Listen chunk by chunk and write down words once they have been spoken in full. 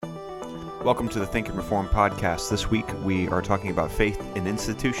Welcome to the Think and Reform podcast. This week we are talking about faith in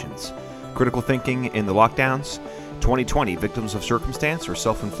institutions, critical thinking in the lockdowns, 2020 victims of circumstance or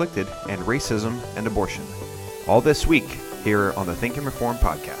self-inflicted, and racism and abortion. All this week here on the Think and Reform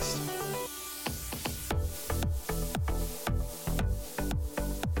podcast.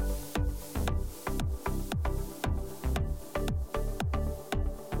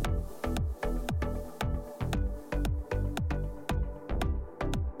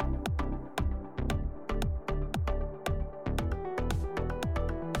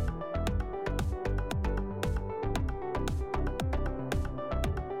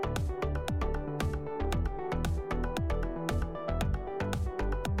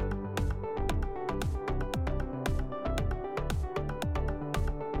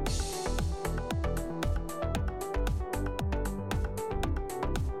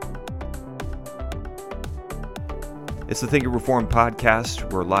 It's the Think and Reform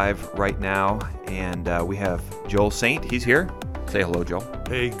podcast. We're live right now, and we have Joel Saint. He's here. Say hello, Joel.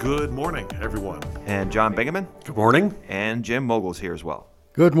 Hey, good morning, everyone. And John Bingaman. Good morning. And Jim Mogul's here as well.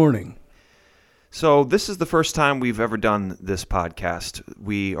 Good morning. So this is the first time we've ever done this podcast.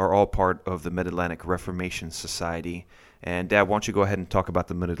 We are all part of the Mid-Atlantic Reformation Society. And Dad, why don't you go ahead and talk about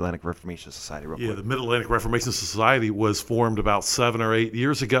the Mid-Atlantic Reformation Society real quick? Yeah, the Mid-Atlantic Reformation Society was formed about 7 or 8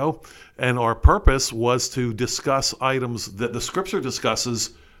 years ago, and our purpose was to discuss items that the Scripture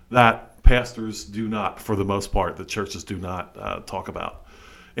discusses that pastors do not, for the most part, that churches do not talk about.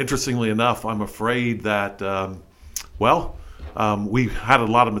 Interestingly enough, I'm afraid that, we had a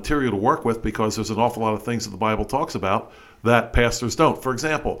lot of material to work with because there's an awful lot of things that the Bible talks about that pastors don't. For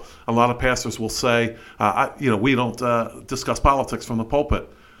example, a lot of pastors will say, we don't discuss politics from the pulpit.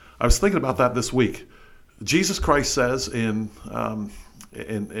 I was thinking about that this week. Jesus Christ says in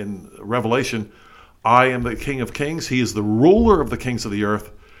Revelation, I am the King of Kings. He is the ruler of the kings of the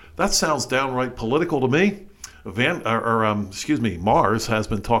earth. That sounds downright political to me. Mars has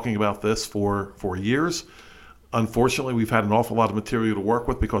been talking about this for years. Unfortunately, we've had an awful lot of material to work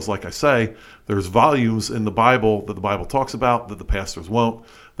with because, like I say, there's volumes in the Bible that the Bible talks about that the pastors won't.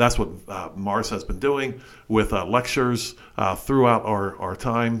 That's what Mars has been doing with lectures throughout our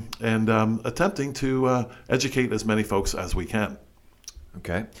time and attempting to educate as many folks as we can.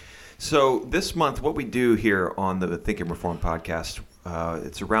 Okay. So this month, what we do here on the Think and Reform podcast,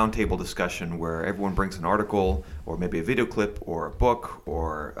 it's a roundtable discussion where everyone brings an article or maybe a video clip or a book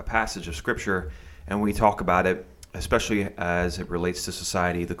or a passage of Scripture, and we talk about it, especially as it relates to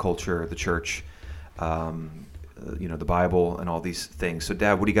society, the culture, the church, the Bible, and all these things. So,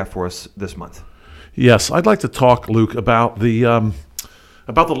 Dad, what do you got for us this month? Yes, I'd like to talk, Luke, about the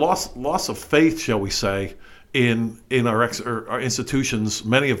loss of faith, shall we say, in our institutions,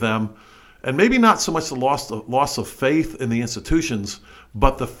 many of them, and maybe not so much the loss of faith in the institutions,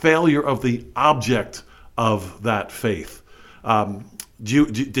 but the failure of the object of that faith.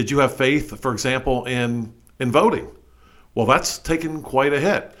 Did you have faith, for example, in voting? Well, that's taken quite a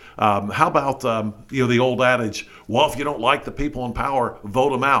hit. How about the old adage, well, if you don't like the people in power,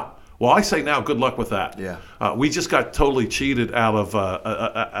 vote them out. Well, I say now, good luck with that. Yeah. We just got totally cheated out of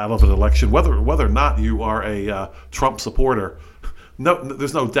an election. Whether or not you are a Trump supporter, no,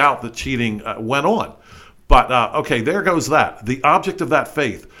 there's no doubt that cheating went on. But, there goes that. The object of that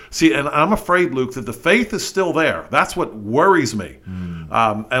faith. See, and I'm afraid, Luke, that the faith is still there. That's what worries me. And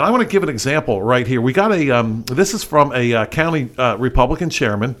I want to give an example right here. We got this is from a county Republican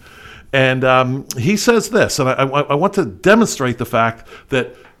chairman, and he says this, and I want to demonstrate the fact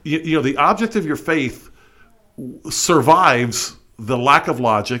that, the object of your faith survives the lack of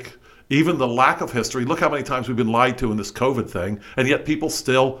logic, even the lack of history. Look how many times we've been lied to in this COVID thing, and yet people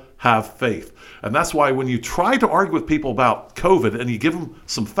still have faith. And that's why when you try to argue with people about COVID and you give them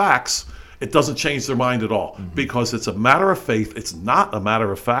some facts, it doesn't change their mind at all, because it's a matter of faith. It's not a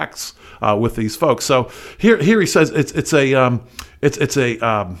matter of facts with these folks. So here he says it's a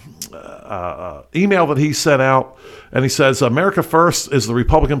email that he sent out, and he says, America first is the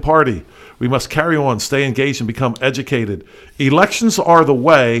Republican Party. We must carry on, stay engaged, and become educated. Elections are the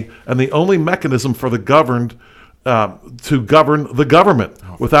way and the only mechanism for the governed to govern the government.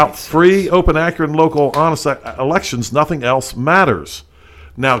 Without free, open, accurate, and local, honest elections, nothing else matters.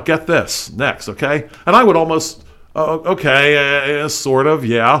 Now, get this next, okay? And I would almost, sort of,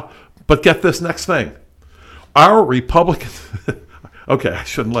 yeah. But get this next thing. Our Republican, okay, I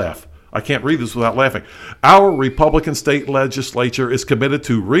shouldn't laugh. I can't read this without laughing. Our Republican state legislature is committed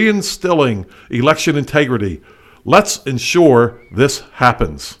to reinstilling election integrity. Let's ensure this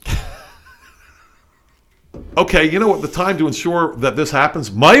happens. Okay, you know what? The time to ensure that this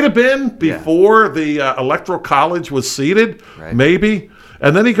happens might have been before the Electoral College was seated, maybe.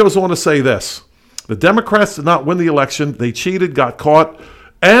 And then he goes on to say this. The Democrats did not win the election. They cheated, got caught,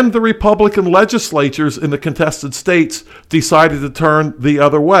 and the Republican legislatures in the contested states decided to turn the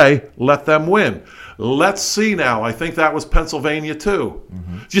other way. Let them win. Let's see now. I think that was Pennsylvania too.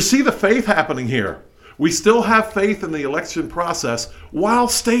 Do you see the faith happening here? We still have faith in the election process while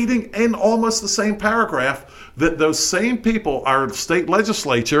stating in almost the same paragraph that those same people, our state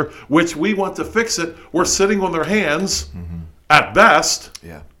legislature, which we want to fix it, were sitting on their hands at best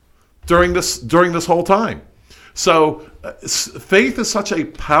during this whole time. So faith is such a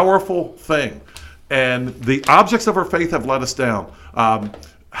powerful thing, and the objects of our faith have let us down.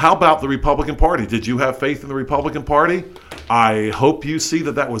 How about the Republican Party? Did you have faith in the Republican Party? I hope you see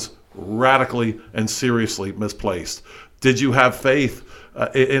that was radically and seriously misplaced. Did you have faith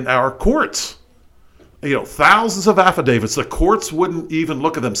in our courts? Thousands of affidavits. The courts wouldn't even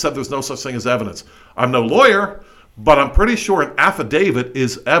look at them, said there's no such thing as evidence. I'm no lawyer, but I'm pretty sure an affidavit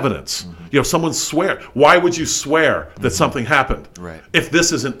is evidence. Someone swear. Why would you swear that something happened if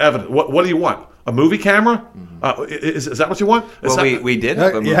this isn't evidence? What do you want? A movie camera? Is that what you want? We did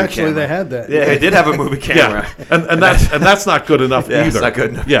have a movie camera. Actually, they had that. Yeah, they did have a movie camera. And that's not good enough either. It's not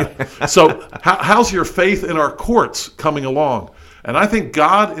good enough. Yeah. So how's your faith in our courts coming along? And I think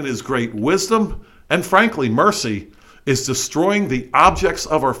God, in His great wisdom and frankly mercy, is destroying the objects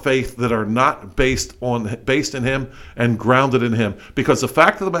of our faith that are not based in Him and grounded in Him. Because the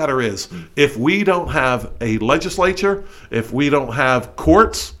fact of the matter is, if we don't have a legislature, if we don't have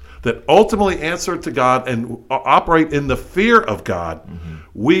courts that ultimately answer to God and operate in the fear of God,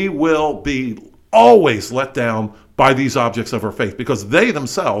 we will be always let down by these objects of our faith, because they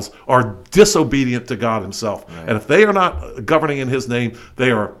themselves are disobedient to God Himself. And if they are not governing in His name, they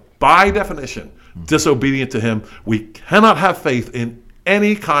are by definition disobedient to Him. We cannot have faith in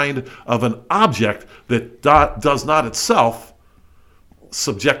any kind of an object that does not itself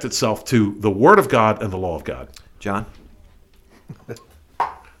subject itself to the Word of God and the law of God. John?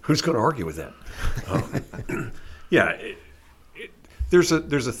 Who's going to argue with that? There's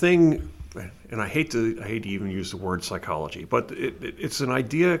a thing, and I hate to even use the word psychology, but it's an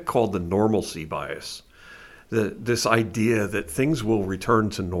idea called the normalcy bias. This idea that things will return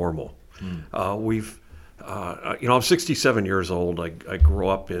to normal. I'm 67 years old. I grew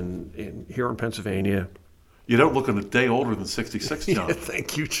up here in Pennsylvania. You don't look a day older than 66, John. Yeah,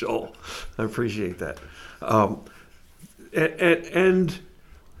 thank you, Joel. I appreciate that. I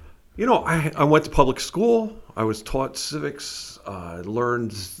went to public school. I was taught civics. I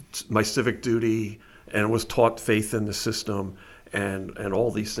learned my civic duty and was taught faith in the system, and all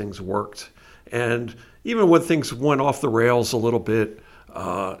these things worked. And even when things went off the rails a little bit,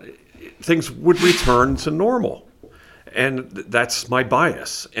 things would return to normal. And that's my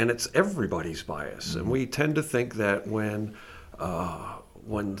bias, and it's everybody's bias. And we tend to think that when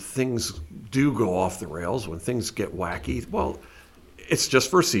things do go off the rails, when things get wacky, well, it's just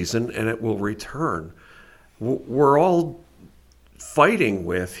for a season and it will return. We're all fighting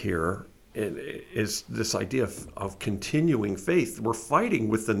with here is this idea of continuing faith. We're fighting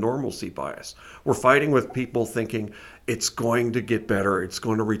with the normalcy bias. We're fighting with people thinking it's going to get better. It's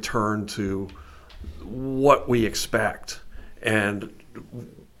going to return to what we expect. And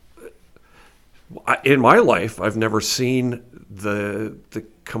in my life, I've never seen the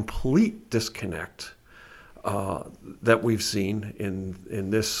complete disconnect that we've seen in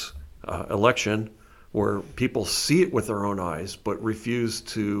this election, where people see it with their own eyes but refuse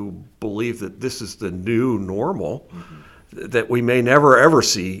to believe that this is the new normal, that we may never ever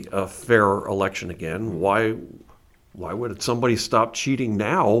see a fair election again. Why would somebody stop cheating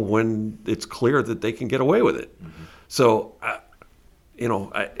now when it's clear that they can get away with it? So,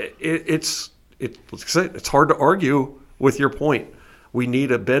 it's hard to argue with your point. We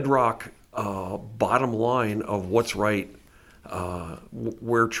need a bedrock bottom line of what's right,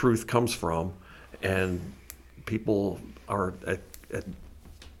 where truth comes from, and people are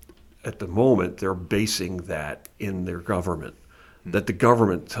at the moment they're basing that in their government, that the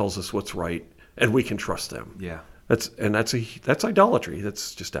government tells us what's right and we can trust them. Yeah, that's idolatry.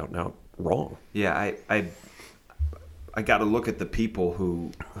 That's just out and out wrong. Yeah, I got to look at the people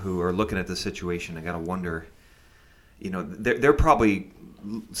who are looking at the situation. I got to wonder, they're probably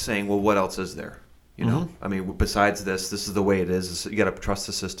saying, well, what else is there? I mean, besides this is the way it is. You got to trust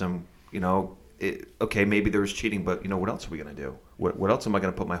the system. Okay, maybe there was cheating, but what else are we going to do? What else am I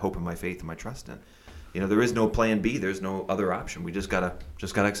going to put my hope and my faith and my trust in? There is no plan B. There's no other option. We just gotta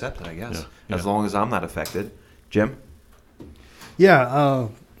accept it, I guess. Yeah. As long as I'm not affected. Jim? Yeah,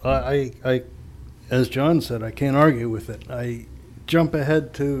 I as John said, I can't argue with it. I jump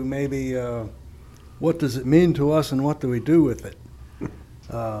ahead to maybe what does it mean to us and what do we do with it?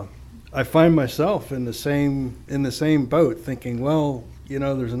 I find myself in the same boat, thinking, well,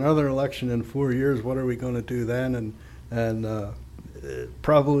 there's another election in 4 years. What are we going to do then? And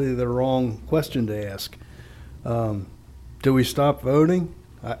probably the wrong question to ask. Do we stop voting?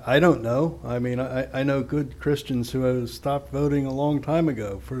 I don't know. I mean, I know good Christians who have stopped voting a long time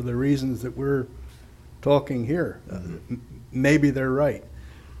ago for the reasons that we're talking here. Maybe they're right.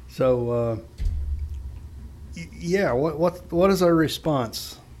 So, yeah, what is our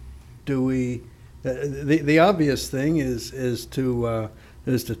response? Do we? The obvious thing is to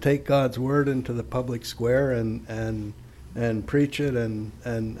take God's word into the public square and preach it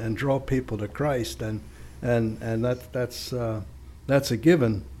and draw people to Christ, and that's a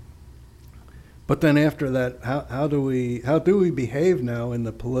given. But then after that, how do we behave now in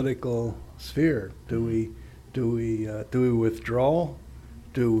the political sphere? Do we withdraw?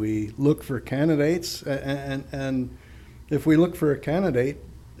 Do we look for candidates? And if we look for a candidate,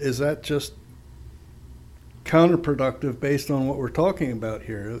 is that just counterproductive based on what we're talking about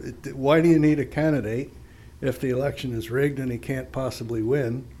here? Why do you need a candidate if the election is rigged and he can't possibly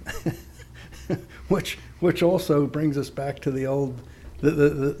win? Which also brings us back to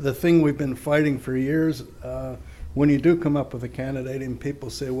the thing we've been fighting for years. When you do come up with a candidate and people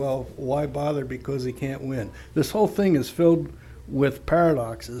say, well, why bother because he can't win? This whole thing is filled with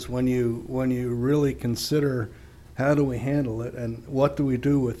paradoxes when you really consider how do we handle it and what do we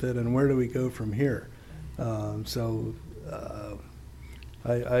do with it and where do we go from here.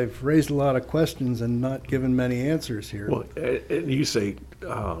 I've raised a lot of questions and not given many answers here. Well, and you say,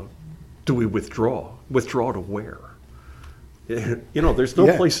 do we withdraw? Withdraw to where? There's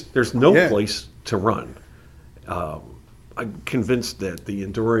no place. There's no place to run. I'm convinced that the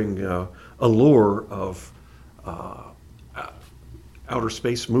enduring allure of outer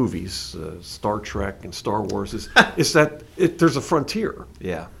space movies, Star Trek and Star Wars, is that there's a frontier.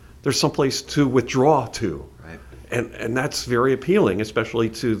 Yeah. There's someplace to withdraw to. Right. And that's very appealing, especially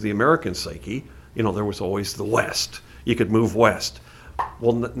to the American psyche. There was always the West. You could move west.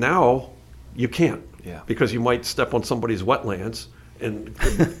 Well, now you can't. Yeah. Because you might step on somebody's wetlands, and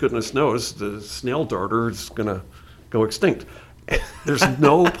goodness knows the snail darter is going to go extinct. There's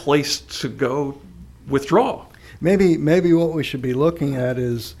no place to go withdraw. Maybe what we should be looking at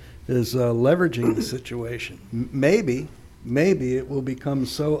is leveraging the situation. Maybe it will become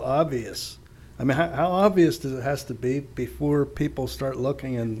so obvious. I mean, how obvious does it has to be before people start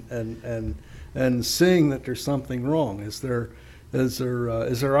looking and seeing that there's something wrong? Is there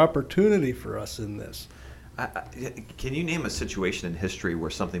opportunity for us in this? Can you name a situation in history where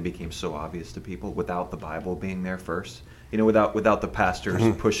something became so obvious to people without the Bible being there first? Without the pastors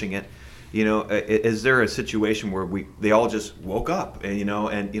pushing it. Is there a situation where they all just woke up and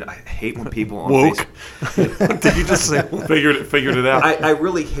I hate when people on woke. Facebook. Did you just say figured it out? I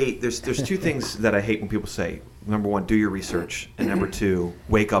really hate. There's two things that I hate when people say. Number one, do your research, and number two,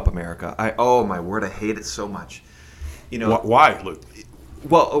 wake up, America. Oh my word, I hate it so much. Why, Luke?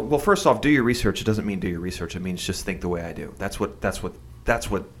 Well, first off, do your research. It doesn't mean do your research. It means just think the way I do. That's what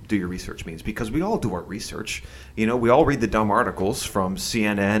do your research means, because we all do our research. We all read the dumb articles from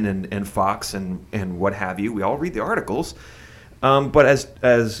CNN and Fox and what have you. We all read the articles. But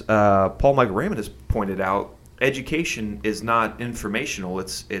as Paul Michael Raymond has pointed out, education is not informational.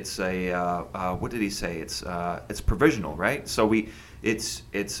 It's a what did he say? It's provisional, right? So it's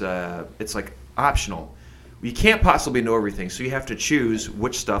like optional. You can't possibly know everything, so you have to choose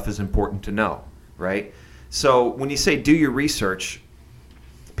which stuff is important to know, right? So when you say do your research,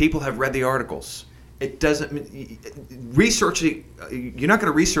 people have read the articles. It doesn't researching. You're not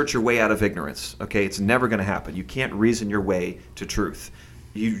going to research your way out of ignorance. Okay, it's never going to happen. You can't reason your way to truth.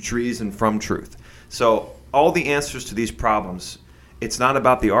 You reason from truth. So all the answers to these problems, it's not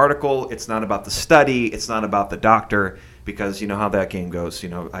about the article. It's not about the study. It's not about the doctor. Because you know how that game goes.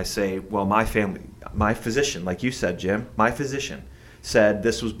 I say, well, my physician, like you said, Jim, my physician said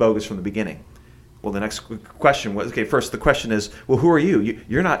this was bogus from the beginning. Well, the next question was, okay, first the question is, well, who are you?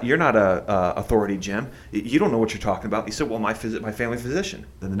 You're not a authority, Jim. You don't know what you're talking about. He said, well, my family physician.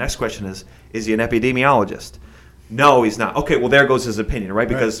 Then the next question is he an epidemiologist? No, he's not. Okay, well, there goes his opinion, right?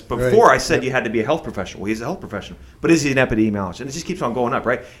 Because before I said you had to be a health professional. Well, he's a health professional. But is he an epidemiologist? And it just keeps on going up,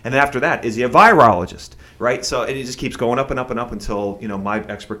 right? And then after that, is he a virologist, right? So and it just keeps going up and up and up until, my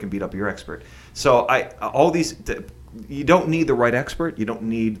expert can beat up your expert. So you don't need the right expert. You don't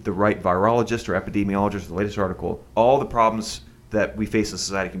need the right virologist or epidemiologist, the latest article. All the problems that we face in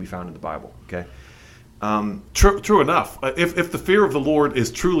society can be found in the Bible, okay? True enough. If the fear of the Lord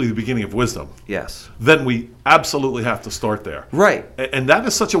is truly the beginning of wisdom, yes, then we absolutely have to start there. Right. And that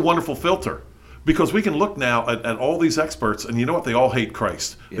is such a wonderful filter. Because we can look now at all these experts, and you know what? They all hate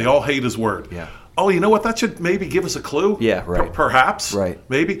Christ. They all hate his word. Yeah. Oh, you know what? That should maybe give us a clue. Yeah, right. Perhaps. Right.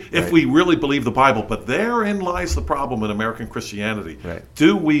 Maybe. If we really believe the Bible. But therein lies the problem in American Christianity. Right.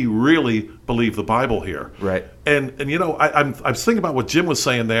 Do we really believe the Bible here? Right. And you know, I'm thinking about what Jim was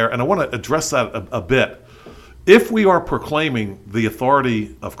saying there, and I want to address that a bit. If we are proclaiming the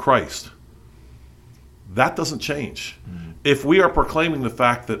authority of Christ, that doesn't change. If we are proclaiming the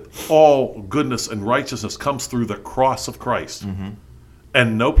fact that all goodness and righteousness comes through the cross of Christ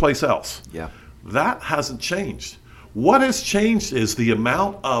and no place else, Yeah. that hasn't changed. What has changed is the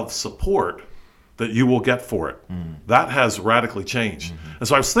amount of support that you will get for it. That has radically changed. And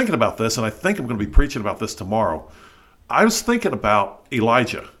so I was thinking about this, and I think I'm going to be preaching about this tomorrow. I was thinking about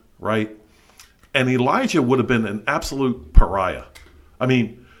Elijah, right? And Elijah would have been an absolute pariah. I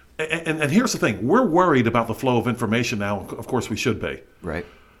mean, and here's the thing. We're worried about the flow of information now. Of course we should be. Right.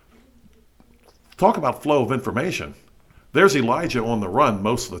 Talk about flow of information. There's Elijah on the run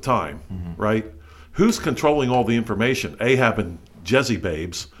most of the time, right? Who's controlling all the information? Ahab and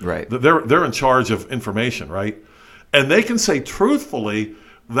Jezebabes. Right. They're in charge of information, right? And they can say truthfully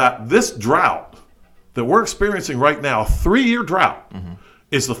that this drought that we're experiencing right now, a 3-year drought,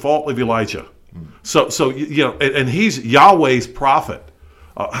 is the fault of Elijah. So you know, and he's Yahweh's prophet.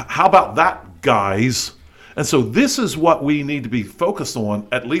 How about that, guys? And so this is what we need to be focused on,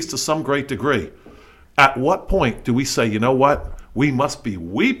 at least to some great degree. At what point do we say, you know what? We must be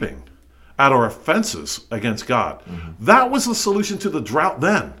weeping at our offenses against God. That was the solution to the drought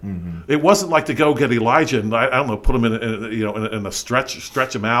then. It wasn't like to go get Elijah and I don't know, put him in a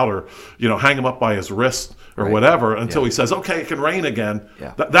stretch him out, or hang him up by his wrist or whatever until he says, okay, it can rain again.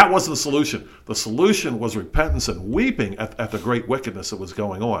 Yeah. That wasn't the solution. The solution was repentance and weeping at the great wickedness that was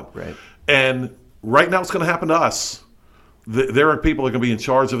going on. Right. And right now it's going to happen to us. There are people that are going to be in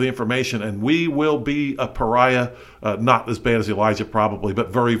charge of the information, and we will be a pariah, not as bad as Elijah probably, but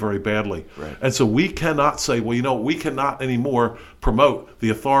very, very badly. Right. And so we cannot say, well, we cannot anymore promote the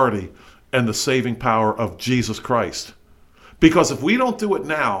authority and the saving power of Jesus Christ. Because if we don't do it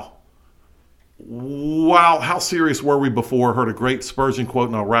now, wow, how serious were we before? Heard a great Spurgeon quote,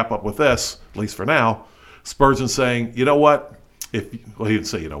 and I'll wrap up with this, at least for now. Spurgeon saying, you know what? He didn't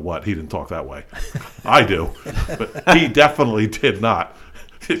say, you know what? He didn't talk that way. I do. But he definitely did not.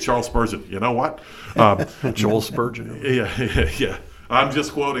 Charles Spurgeon, you know what? Joel Spurgeon. Yeah. I'm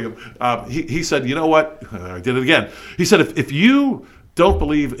just quoting him. He said, you know what? I did it again. He said, if you don't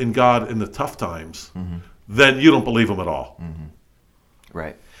believe in God in the tough times, then you don't believe him at all.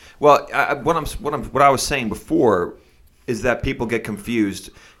 Right. Well, what I was saying before is that people get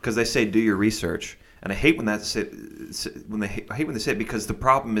confused because they say, do your research. And I hate when they say it, because the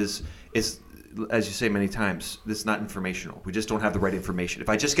problem is as you say many times, this is not informational. We just don't have the right information. If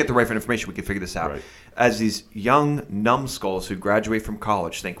I just get the right information, we can figure this out. Right. As these young numbskulls who graduate from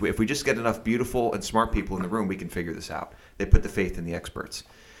college think, if we just get enough beautiful and smart people in the room, we can figure this out. They put the faith in the experts.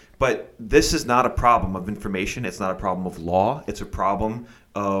 But this is not a problem of information. It's not a problem of law. It's a problem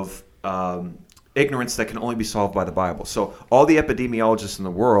of ignorance that can only be solved by the Bible. So all the epidemiologists in the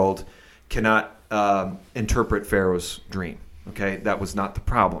world cannot interpret Pharaoh's dream. Okay, that was not the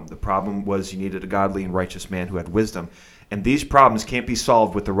problem. The problem was you needed a godly and righteous man who had wisdom. And these problems can't be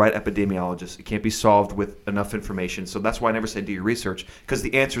solved with the right epidemiologist. It can't be solved with enough information. So that's why I never say do your research, because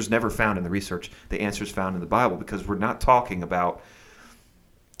the answer is never found in the research. The answer is found in the Bible, because we're not talking about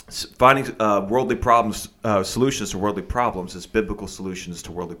finding worldly problems, solutions to worldly problems as biblical solutions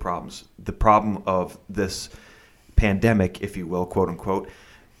to worldly problems. The problem of this pandemic, if you will, quote unquote,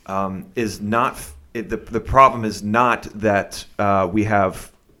 is not the problem is not that we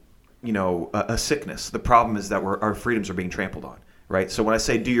have a sickness. The problem is that our freedoms are being trampled on, right? So when I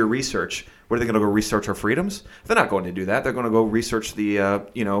say do your research, what are they going to go research our freedoms? They're not going to do that. They're going to go research the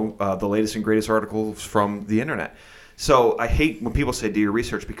latest and greatest articles from the internet. So I hate when people say do your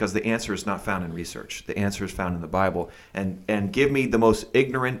research, because the answer is not found in research. The answer is found in the Bible. And give me the most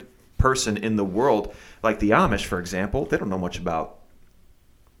ignorant person in the world, like the Amish, for example. They don't know much about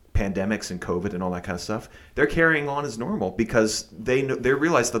pandemics and COVID and all that kind of stuff. They're carrying on as normal because they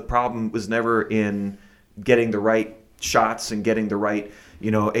realize the problem was never in getting the right shots and getting the right,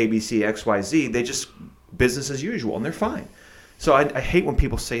 ABC, XYZ. They just business as usual, and they're fine. So I hate when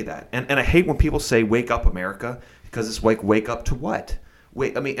people say that. And I hate when people say, wake up, America, because it's like, wake up to what?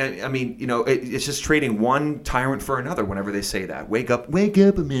 Wait, it's just trading one tyrant for another whenever they say that. Wake up,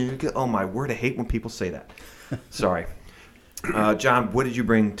 America. Oh, my word, I hate when people say that. Sorry. John, what did you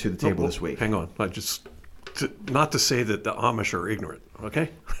bring to the table this week? Hang on. I just not to say that the Amish are ignorant, okay?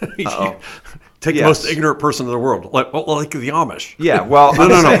 Uh-oh. Take the Yes. most ignorant person in the world, like the Amish. Yeah, well, No.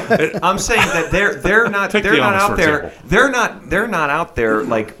 I'm saying that they're not Take they're the not Amish, out for there. example. They're not out there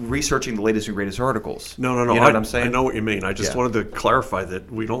like researching the latest and greatest articles. No. You know what I'm saying? I know what you mean. I just Yeah. wanted to clarify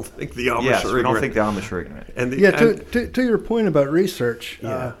that we don't think the Amish Yes, are we ignorant. don't think the Amish are ignorant. And the, Yeah, and- to your point about research,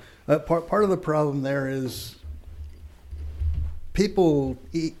 Yeah. part of the problem there is people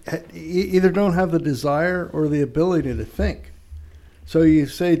either don't have the desire or the ability to think. So you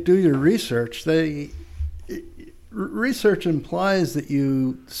say do your research. Research implies that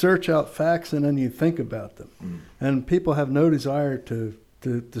you search out facts and then you think about them, and people have no desire to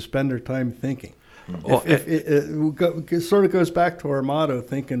spend their time thinking. Well, It sort of goes back to our motto,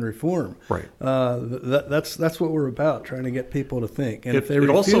 think and reform. Right. That's what we're about, trying to get people to think. And if they It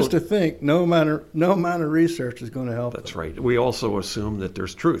refuse also- to think, no amount of research is going to help That's them. right. We also assume that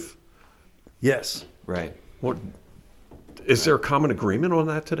there's truth. Yes. Right, What is there a common agreement on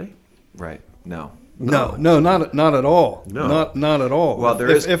that today? right. No. No, not at all. No. Not at all. Well, there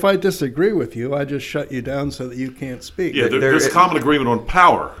if, is- if I disagree with you, I just shut you down so that you can't speak. Yeah, there's common agreement on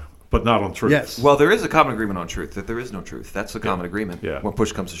power, but not on truth. Yes. Well, there is a common agreement on truth, that there is no truth. That's the common agreement Yeah. when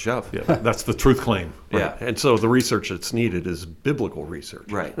push comes to shove. Yeah, that's the truth claim. Yeah. And so the research that's needed is biblical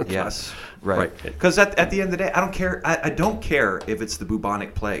research. Right. Yes. Right. Right. Because at the end of the day, I don't care. I don't care if it's the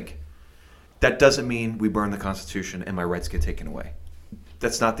bubonic plague. That doesn't mean we burn the Constitution and my rights get taken away.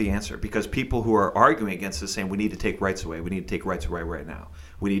 That's not the answer, because people who are arguing against this saying we need to take rights away, we need to take rights away right now.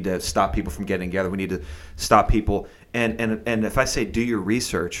 We need to stop people from getting together. We need to stop people. And if I say do your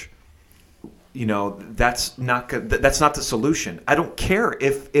research, you know, that's not the solution. I don't care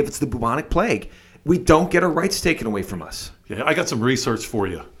if it's the bubonic plague. We don't get our rights taken away from us. Yeah, I got some research for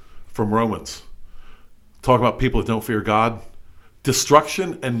you from Romans. Talk about people that don't fear God.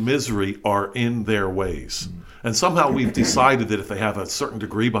 Destruction and misery are in their ways. And somehow we've decided that if they have a certain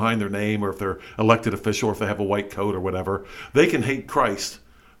degree behind their name, or if they're elected official, or if they have a white coat or whatever, they can hate Christ.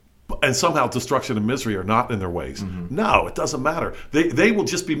 And somehow destruction and misery are not in their ways. No, it doesn't matter. They will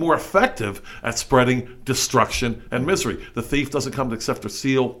just be more effective at spreading destruction and misery. The thief doesn't come except to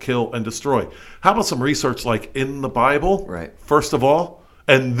steal, kill, and destroy. How about some research like in the Bible, Right. first of all?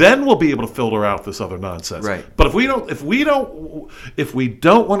 And then we'll be able to filter out this other nonsense. Right. But if we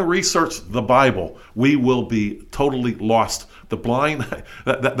don't want to research the Bible, we will be totally lost. The blind,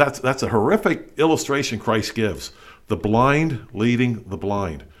 that's a horrific illustration Christ gives. The blind leading the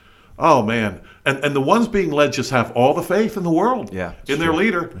blind. Oh man, and the ones being led just have all the faith in the world. Yeah, in their true.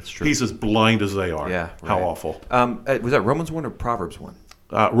 leader. That's true. He's as blind as they are. Yeah. How right. awful. Was that Romans 1 or Proverbs 1?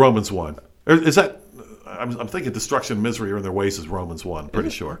 Romans 1. Or is that? I'm thinking destruction and misery are in their ways is Romans 1. Pretty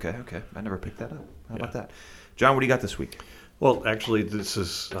sure. Okay. I never picked that up. How about that? John, what do you got this week? Well, actually, this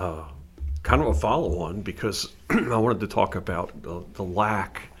is kind of a follow-on, because I wanted to talk about the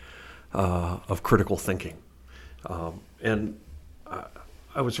lack of critical thinking. And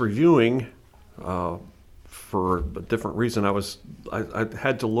I was reviewing, for a different reason, I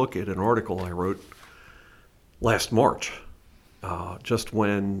had to look at an article I wrote last March, just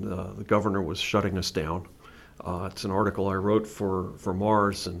when the governor was shutting us down. It's an article I wrote for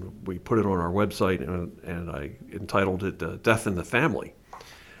Mars, and we put it on our website, and I entitled it "Death in the Family."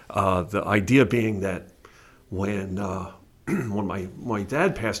 The idea being that when my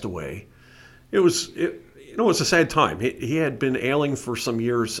dad passed away, it was a sad time. He had been ailing for some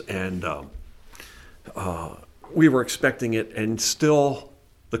years, and we were expecting it, and still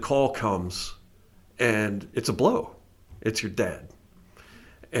the call comes, and it's a blow. It's your dad.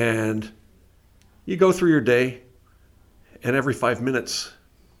 And you go through your day, and every 5 minutes,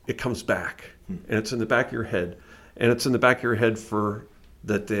 it comes back. And it's in the back of your head. And it's in the back of your head for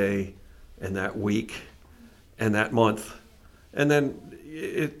that day, and that week, and that month. And then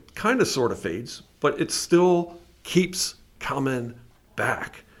it kind of sort of fades, but it still keeps coming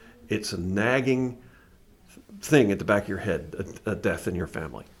back. It's a nagging thing at the back of your head, a death in your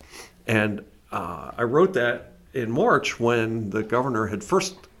family. And I wrote that in March, when the governor had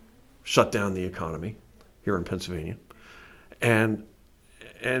first shut down the economy here in Pennsylvania, and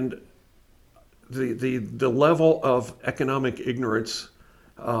the level of economic ignorance,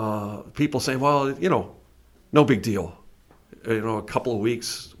 people saying, well, no big deal, a couple of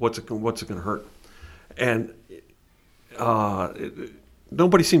weeks, what's it going to hurt? And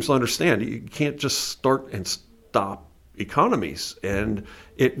nobody seems to understand. You can't just start and stop economies, and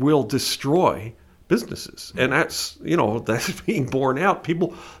it will destroy businesses. And that's being borne out.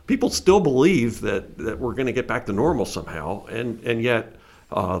 People still believe that we're going to get back to normal somehow, and yet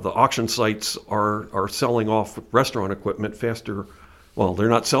the auction sites are selling off restaurant equipment faster. Well, they're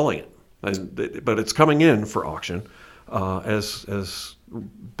not selling it. but it's coming in for auction as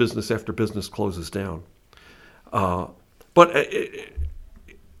business after business closes down. But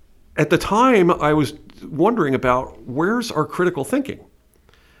at the time, I was wondering about where's our critical thinking,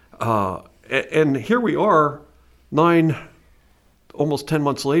 and here we are, almost 10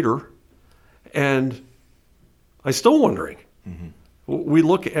 months later, and I'm still wondering. Mm-hmm. We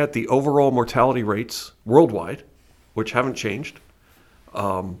look at the overall mortality rates worldwide, which haven't changed.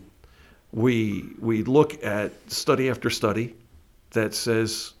 We look at study after study that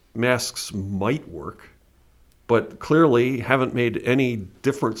says masks might work, but clearly haven't made any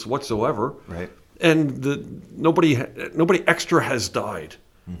difference whatsoever. Right. And nobody extra has died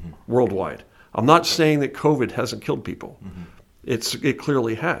worldwide. I'm not saying that COVID hasn't killed people. Mm-hmm. It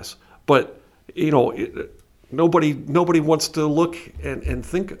clearly has. But nobody wants to look and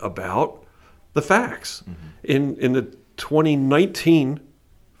think about the facts. Mm-hmm. In the 2019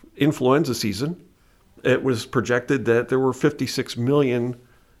 influenza season, it was projected that there were 56 million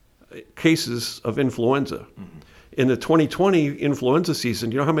cases of influenza. Mm-hmm. In the 2020 influenza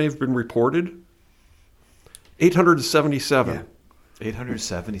season, you know how many have been reported? 877. Yeah.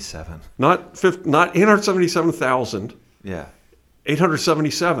 877. Not 877,000. Yeah.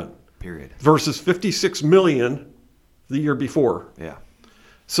 877. Period. Versus 56 million the year before. Yeah.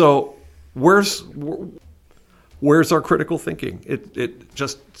 So where's our critical thinking? It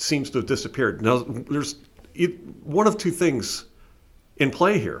just seems to have disappeared. Now there's one of two things in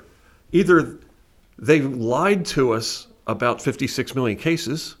play here. Either they lied to us about 56 million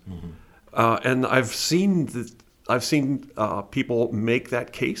cases, and I've seen people make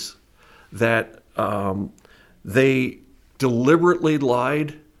that case that they deliberately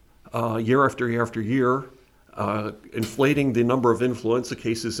lied year after year after year, inflating the number of influenza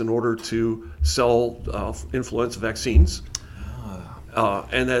cases in order to sell influenza vaccines,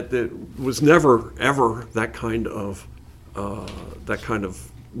 and that it was never ever that kind of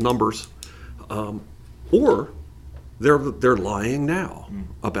numbers, or they're lying now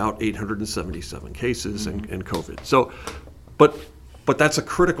about 877 cases and COVID. So, but that's a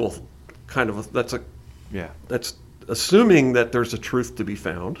critical kind of that's assuming that there's a truth to be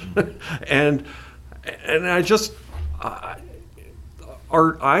found, and I just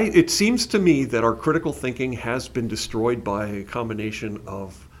it seems to me that our critical thinking has been destroyed by a combination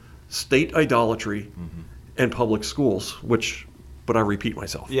of state idolatry and public schools, but I repeat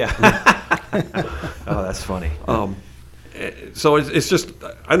myself. Yeah. Oh, that's funny. So it's just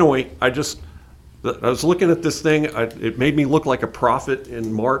I was looking at this thing. It made me look like a prophet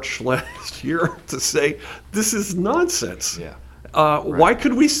in March last year to say this is nonsense. Yeah. Right. Why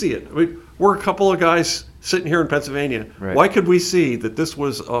could we see it? I mean, we're a couple of guys sitting here in Pennsylvania. Right. Why could we see that this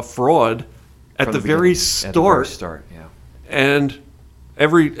was a fraud at the very start? Yeah. And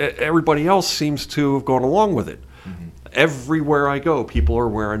everybody else seems to have gone along with it. Mm-hmm. Everywhere I go, people are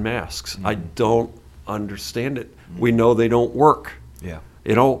wearing masks. Mm-hmm. I don't understand it. Mm-hmm. We know they don't work. Yeah.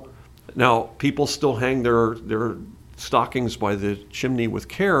 Now people still hang their stockings by the chimney with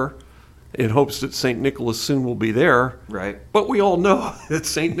care in hopes that St. Nicholas soon will be there. Right. But we all know that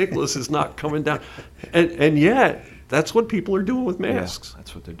St. Nicholas is not coming down. And yet, that's what people are doing with masks. Yeah,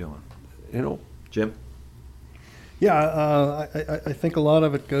 that's what they're doing. Jim? Yeah, I think a lot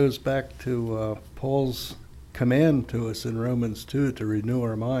of it goes back to Paul's command to us in Romans 2 to renew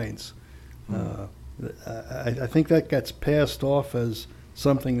our minds. I think that gets passed off as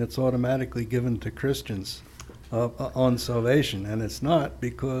something that's automatically given to Christians on salvation, and it's not,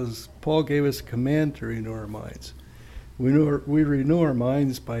 because Paul gave us a command to renew our minds. We renew our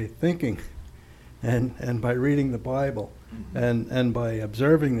minds by thinking and by reading the Bible and by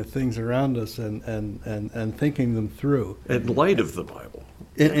observing the things around us and thinking them through. In light of the Bible.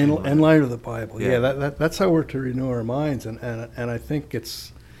 In light of the Bible, yeah. That's how we're to renew our minds, and I think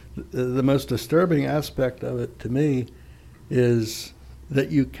it's the most disturbing aspect of it to me is that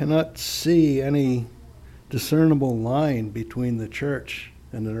you cannot see any discernible line between the church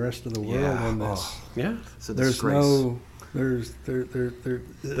and the rest of the world on this. Yeah, so the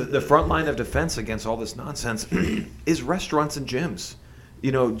front line of defense against all this nonsense is restaurants and gyms.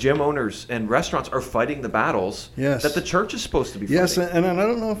 Gym owners and restaurants are fighting the battles that the church is supposed to be fighting. Yes, and I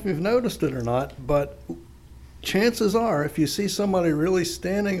don't know if you've noticed it or not, but chances are, if you see somebody really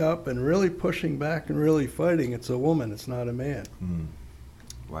standing up and really pushing back and really fighting, it's a woman, it's not a man.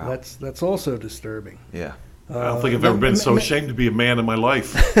 Wow. That's also disturbing. Yeah. I don't think I've ever been so ashamed to be a man in my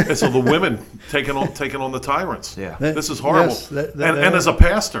life. And so the women taking on the tyrants. Yeah. This is horrible. Yes, and as a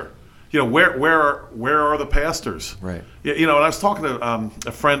pastor, where are the pastors? Right. And I was talking to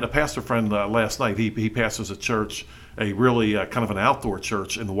a pastor friend last night. He pastors a church really kind of an outdoor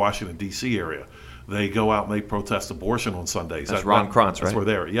church in the Washington, D.C. area. They go out and they protest abortion on Sundays. That's Ron Kranz, right? That's where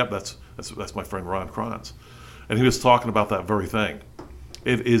they're. Yep, that's my friend Ron Kranz, and he was talking about that very thing.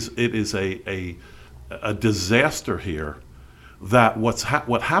 It is a disaster here. That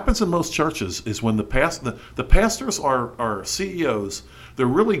what happens in most churches is when the pastors are CEOs, they're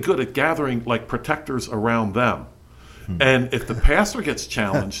really good at gathering like protectors around them. And if the pastor gets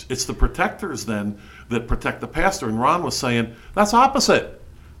challenged, it's the protectors then that protect the pastor. And Ron was saying, that's opposite.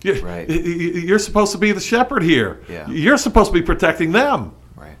 Right. You're supposed to be the shepherd here. Yeah. You're supposed to be protecting them.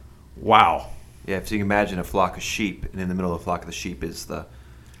 Right. Wow. Yeah, if you can imagine a flock of sheep, and in the middle of the flock of the sheep is the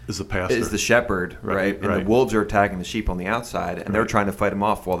pastor. Is the shepherd, right? And the wolves are attacking the sheep on the outside, and they're trying to fight them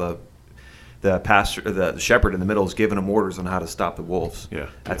off while the pastor, the shepherd in the middle is giving them orders on how to stop the wolves. Yeah.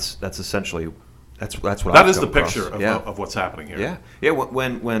 That's essentially that's what that I've is come the across. picture of what's happening here. Yeah.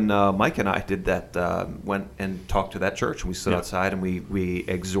 When Mike and I did that, went and talked to that church, and we stood outside and we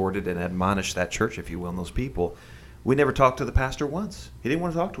exhorted and admonished that church, if you will, and those people. We never talked to the pastor once. He didn't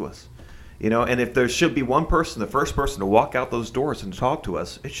want to talk to us. And if there should be one person, the first person to walk out those doors and talk to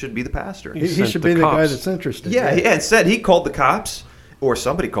us, it should be the pastor. He should be the guy that's interested. Yeah. Instead, he called the cops, or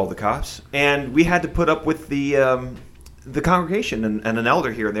somebody called the cops, and we had to put up with the congregation and an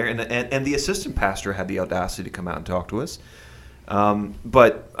elder here and there, and the assistant pastor had the audacity to come out and talk to us.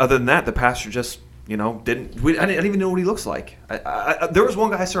 But other than that, the pastor just didn't. I didn't even know what he looks like. There was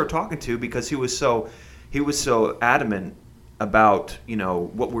one guy I started talking to because he was so adamant about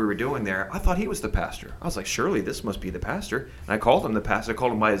what we were doing there. I thought he was the pastor. I was like, surely this must be the pastor. And I called him the pastor. I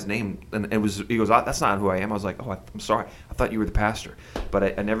called him by his name, and he goes, that's not who I am. I was like, oh, I'm sorry. I thought you were the pastor,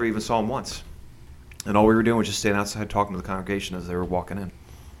 but I never even saw him once. And all we were doing was just standing outside talking to the congregation as they were walking in.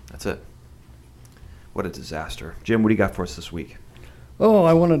 That's it. What a disaster. Jim, what do you got for us this week? Oh,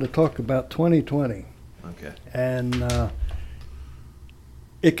 I wanted to talk about 2020. Okay. And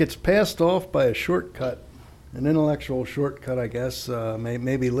it gets passed off by a shortcut, an intellectual shortcut, I guess,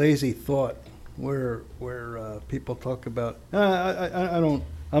 maybe lazy thought, where people talk about. I'm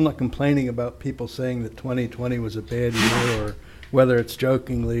not complaining about people saying that 2020 was a bad year, or whether it's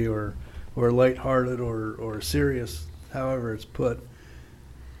jokingly or lighthearted or serious, however it's put.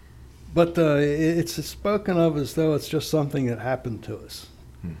 But it's spoken of as though it's just something that happened to us.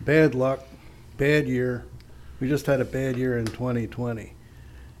 Bad luck, bad year. We just had a bad year in 2020.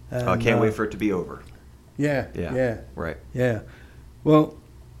 And, I can't wait for it to be over. Yeah. Right. Yeah. Well,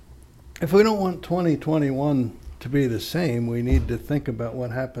 if we don't want 2021 to be the same, we need to think about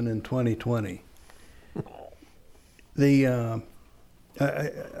what happened in 2020.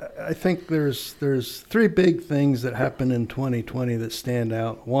 I think there's three big things that happened in 2020 that stand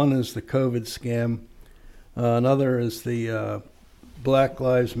out. One is the COVID scam. Another is the Black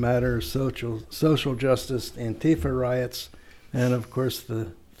Lives Matter, social justice, Antifa riots, and of course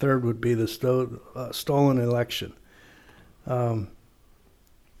the third would be the stolen election.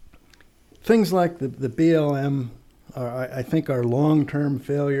 Things like the BLM I think are long-term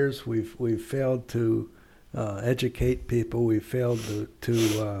failures. We've failed to educate people. We've failed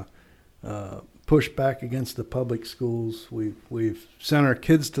to push back against the public schools. We've sent our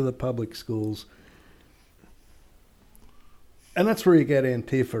kids to the public schools, and that's where you get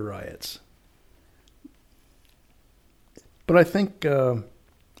Antifa riots. But I think the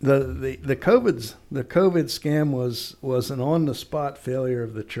COVID scam was an on-the-spot failure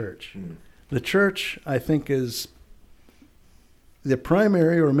of the church. The church, I think, is the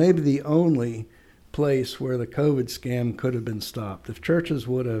primary or maybe the only place where the COVID scam could have been stopped. If churches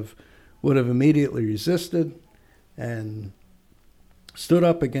would have immediately resisted and stood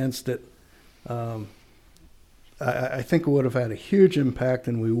up against it, I think it would have had a huge impact,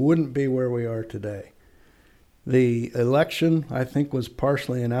 and we wouldn't be where we are today. The election, I think, was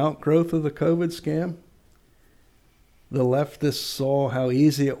partially an outgrowth of the COVID scam. The leftists saw how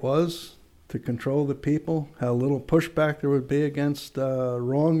easy it was to control the people, how little pushback there would be against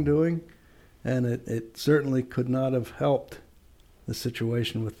wrongdoing, and it certainly could not have helped the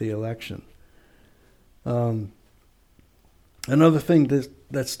situation with the election. Another thing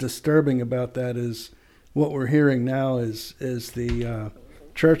that's disturbing about that is what we're hearing now is the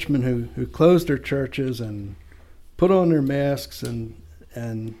churchmen who closed their churches and put on their masks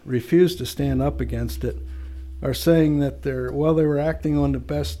and refused to stand up against it are saying that they were acting on the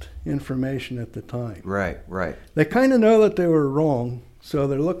best information at the time. Right. They kind of know that they were wrong, so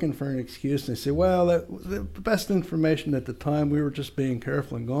they're looking for an excuse. And they say, well, that was the best information at the time. We were just being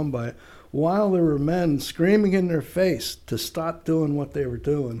careful and going by it. While there were men screaming in their face to stop doing what they were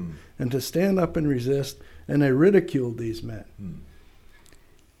doing and to stand up and resist, and they ridiculed these men.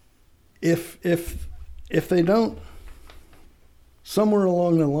 If they don't somewhere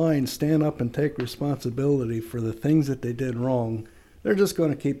along the line stand up and take responsibility for the things that they did wrong, they're just going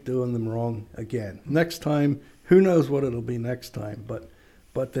to keep doing them wrong again. Next time, who knows what it'll be next time, but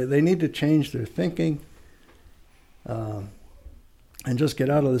they need to change their thinking and just get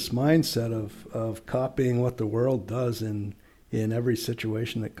out of this mindset of copying what the world does in every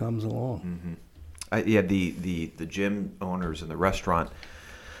situation that comes along. The gym owners and the restaurant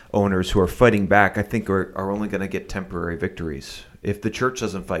owners who are fighting back, I think, are only going to get temporary victories. If the church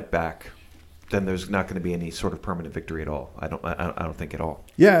doesn't fight back, then there's not going to be any sort of permanent victory at all. I don't think at all.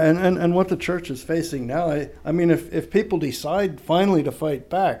 Yeah, and what the church is facing now, I mean, if people decide finally to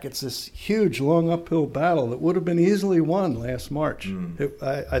fight back, it's this huge, long uphill battle that would have been easily won last March.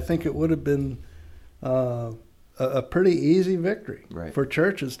 I think it would have been a pretty easy victory for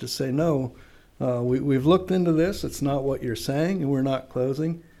churches to say, no, we've looked into this. It's not what you're saying, and we're not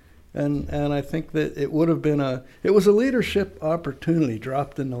closing. And I think that it would have been it was a leadership opportunity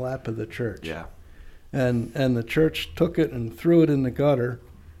dropped in the lap of the church. Yeah. And the church took it and threw it in the gutter.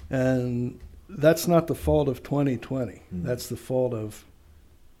 And that's not the fault of 2020. That's the fault of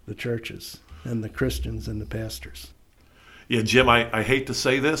the churches and the Christians and the pastors. Yeah, Jim, I hate to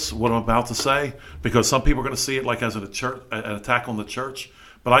say this, what I'm about to say, because some people are going to see it like as an attack on the church,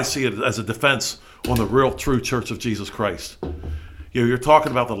 but I see it as a defense on the real, true Church of Jesus Christ. You know, you're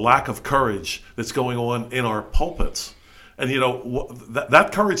talking about the lack of courage that's going on in our pulpits. And, you know,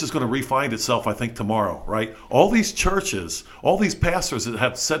 that courage is going to re-find itself, I think, tomorrow, right? All these churches, all these pastors that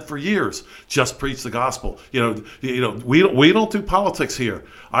have said for years, just preach the gospel. You know, we don't do politics here.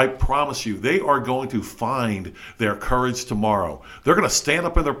 I promise you, they are going to find their courage tomorrow. They're going to stand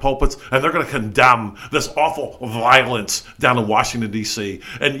up in their pulpits and they're going to condemn this awful violence down in Washington, D.C.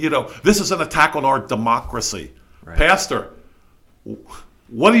 And, you know, this is an attack on our democracy. Right. Pastor,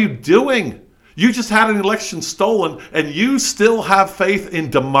 what are you doing? You just had an election stolen and you still have faith in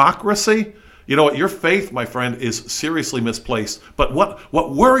democracy? You know what? Your faith, my friend, is seriously misplaced. But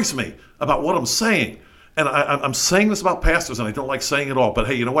what worries me about what I'm saying, and I'm saying this about pastors and I don't like saying it all, but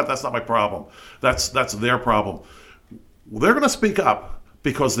hey, you know what? That's not my problem. That's their problem. They're going to speak up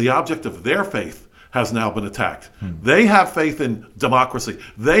because the object of their faith has now been attacked. They have faith in democracy.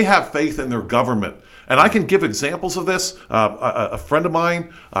 They have faith in their government. And I can give examples of this. A friend of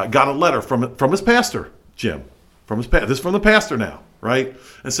mine got a letter from his pastor, Jim. This is from the pastor now, right?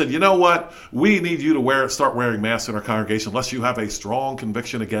 And said, you know what? We need you to start wearing masks in our congregation unless you have a strong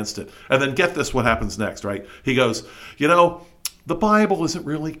conviction against it. And then get this, what happens next, right? He goes, you know, the Bible isn't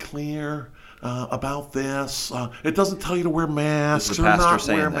really clear about this. It doesn't tell you to wear masks or not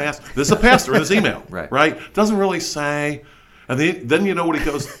wear masks. This is a pastor in his email, right? Doesn't really say. And then you know what he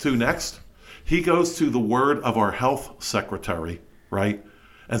goes to next? He goes to the word of our health secretary, right,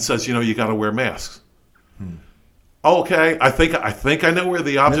 and says, you know, you got to wear masks. Okay, I think I know where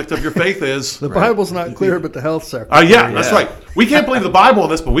the object of your faith is. The Bible's not clear, but the health secretary. That's right. We can't believe the Bible on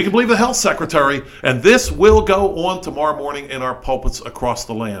this, but we can believe the health secretary, and this will go on tomorrow morning in our pulpits across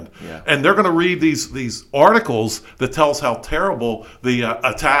the land. Yeah. And they're going to read these articles that tells how terrible the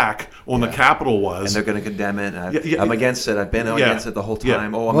attack on the Capitol was. And they're going to condemn it. I'm against it. I've been against it the whole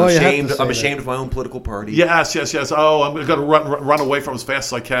time. Oh, I'm ashamed. I'm ashamed of my own political party. Yes. Oh, I'm going to run away from as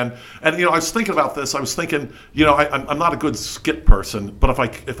fast as I can. And you know, I was thinking about this. I was thinking, you know, I'm not a good skit person, but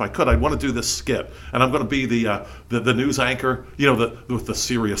if I could, I'd want to do this skit, and I'm going to be the news anchor, you know, with the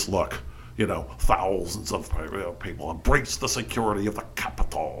serious look. You know, thousands of people embrace the security of the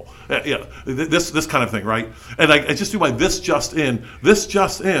Capitol. This kind of thing, right? And I just do my this just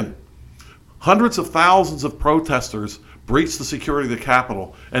in. Hundreds of thousands of protesters breached the security of the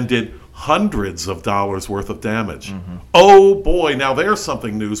Capitol and did hundreds of dollars worth of damage. Oh boy, now there's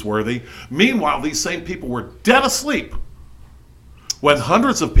something newsworthy. Meanwhile, these same people were dead asleep when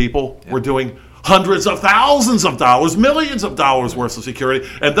hundreds of people were doing hundreds of thousands of dollars, millions of dollars worth of security.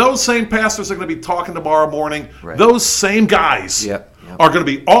 And those same pastors are going to be talking tomorrow morning. Right. Those same guys are going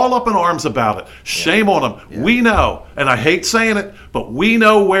to be all up in arms about it. Shame on them. Yeah. We know, and I hate saying it, but we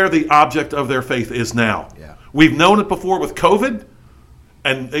know where the object of their faith is now. Yeah. We've known it before with COVID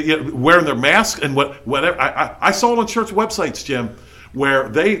and wearing their masks and whatever. I saw it on church websites, Jim, where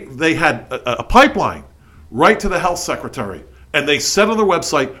they had a pipeline right to the health secretary. And they said on their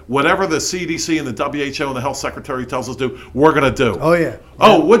website, whatever the CDC and the WHO and the health secretary tells us to do, we're going to do. Oh, yeah.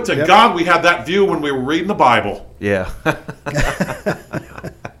 Oh, would to God we had that view when we were reading the Bible. Yeah.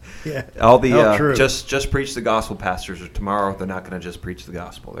 All the just preach the gospel pastors tomorrow, they're not going to just preach the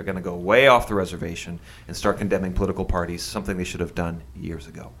gospel. They're going to go way off the reservation and start condemning political parties, something they should have done years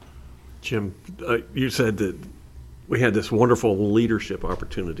ago. Jim, you said that we had this wonderful leadership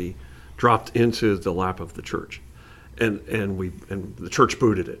opportunity dropped into the lap of the church. and the church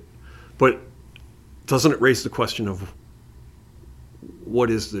booted it. But doesn't it raise the question of what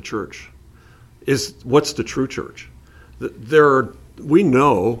is the church? What's the true church? We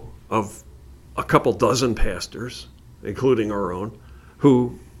know of a couple dozen pastors, including our own,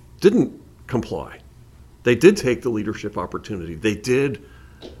 who didn't comply. They did take the leadership opportunity. They did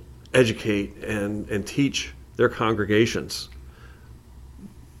educate and teach their congregations.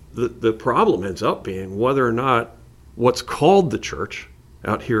 The problem ends up being whether or not what's called the church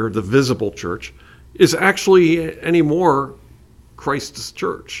out here, the visible church, is actually any more Christ's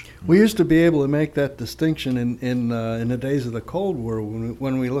church. We used to be able to make that distinction in the days of the Cold War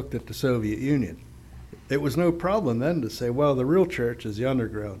when we looked at the Soviet Union. It was no problem then to say, well, the real church is the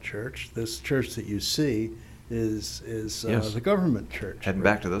underground church. This church that you see is Yes. the government church. Heading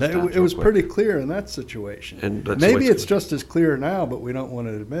back to those It times was real quick. pretty clear in that situation. And that's maybe what's- it's just as clear now, but we don't want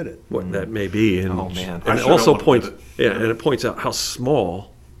to admit it. What that may be, and, Oh, man. and I it sure also don't wanna points, believe and it points out how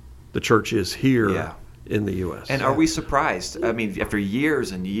small the church is here Yeah. in the U.S. And are we surprised? I mean, after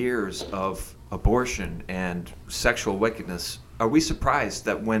years and years of abortion and sexual wickedness, are we surprised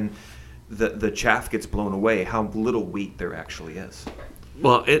that when the chaff gets blown away, how little wheat there actually is?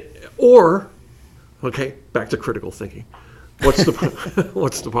 Well, back to critical thinking. What's the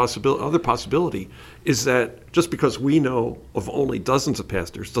what's the possibility? Other possibility is that just because we know of only dozens of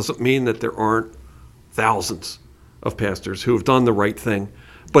pastors doesn't mean that there aren't thousands of pastors who have done the right thing,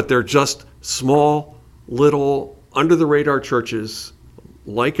 but they're just small, little, under the radar churches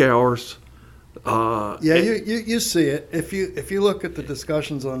like ours. You see it if you look at the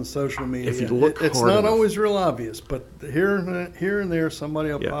discussions on social media. If you look it's hard not enough. always real obvious, but here and there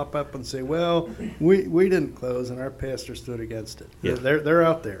somebody will Yeah. pop up and say, "Well, we didn't close, and our pastor stood against it." Yeah. They're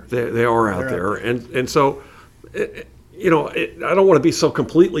out there. They are out They're there, out there. and so, I don't want to be so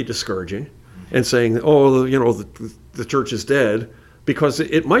completely discouraging and saying, oh, the church is dead, because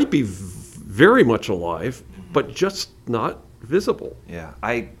it might be very much alive, but just not visible. Yeah,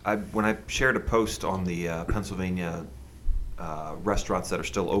 I when I shared a post on the Pennsylvania restaurants that are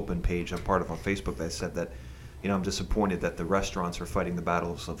still open page I'm part of on Facebook, I said that, I'm disappointed that the restaurants are fighting the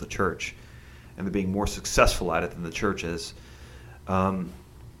battles of the church, and they're being more successful at it than the church is. A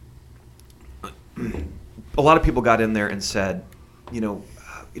lot of people got in there and said,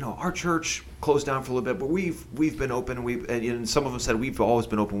 our church closed down for a little bit, but we've been open, and some of them said we've always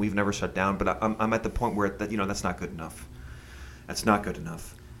been open, we've never shut down. But I'm at the point where that's not good enough. That's not good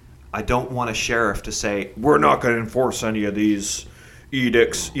enough. I don't want a sheriff to say we're not going to enforce any of these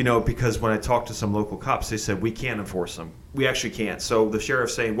edicts, because when I talked to some local cops, they said we can't enforce them. We actually can't. So the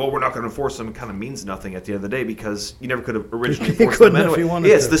sheriff saying, well, we're not going to enforce them, kind of means nothing at the end of the day, because you never could have originally He enforced them couldn't if anyway. he wanted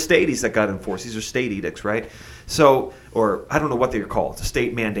Yeah, it's to. the states that got enforced. These are state edicts, right? So, or I don't know what they're called,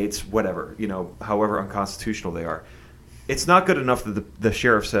 state mandates, whatever, however unconstitutional they are. It's not good enough that the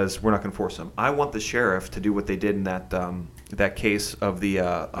sheriff says we're not going to enforce them. I want the sheriff to do what they did in that case of the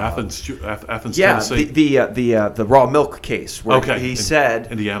Athens, yeah, Tennessee. the raw milk case where Okay, he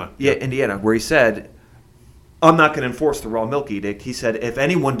said Indiana. Yeah, Indiana, where he said, I'm not going to enforce the raw milk edict. He said, if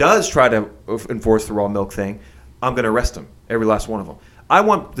anyone does try to enforce the raw milk thing, I'm going to arrest them, every last one of them. I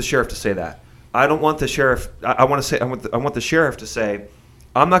want the sheriff to say that. I don't want the sheriff. I want the sheriff to say,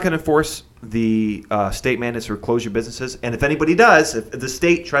 I'm not going to enforce the state mandates or close your businesses. And if anybody does, if the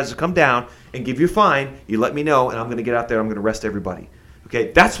state tries to come down and give you a fine, you let me know, and I'm going to get out there. I'm going to arrest everybody.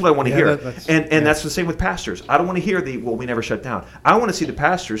 Okay, that's what I want to hear. And that's the same with pastors. I don't want to hear we never shut down. I want to see the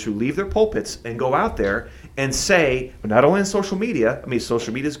pastors who leave their pulpits and go out there and say, not only on social media. I mean,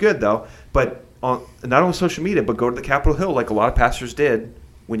 social media is good though, but on not only social media, but go to the Capitol Hill like a lot of pastors did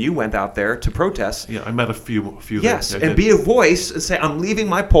when you went out there to protest. Yeah, I met a few. Yes, there. and be a voice and say, I'm leaving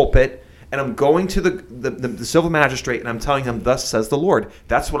my pulpit and I'm going to the civil magistrate and I'm telling him, thus says the Lord.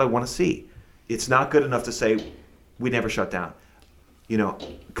 That's what I want to see. It's not good enough to say we never shut down.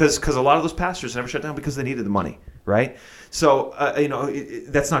 Because a lot of those pastors never shut down because they needed the money, right? So,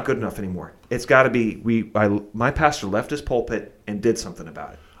 that's not good enough anymore. It's got to be, my pastor left his pulpit and did something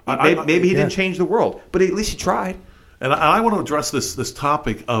about it. Maybe he didn't change the world, but at least he tried. And I want to address this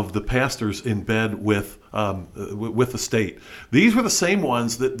topic of the pastors in bed with the state. These were the same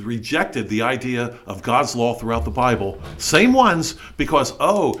ones that rejected the idea of God's law throughout the Bible. Same ones because,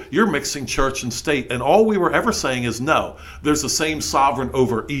 you're mixing church and state. And all we were ever saying is, no, there's the same sovereign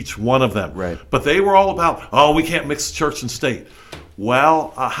over each one of them. Right. But they were all about, we can't mix church and state.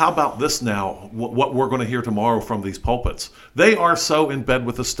 Well, how about this now, what we're going to hear tomorrow from these pulpits? They are so in bed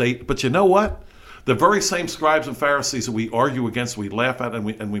with the state, but you know what? The very same scribes and Pharisees that we argue against, we laugh at,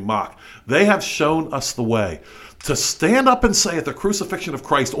 and we mock, they have shown us the way to stand up and say at the crucifixion of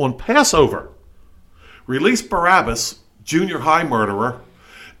Christ on Passover, release Barabbas, junior high murderer,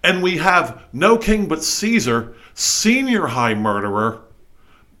 and we have no king but Caesar, senior high murderer.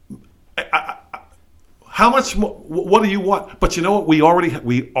 How much more, what do you want? But you know what? We already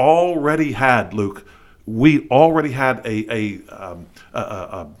had, Luke. We already had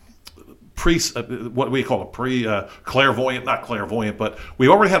what we call a clairvoyant, not clairvoyant, but we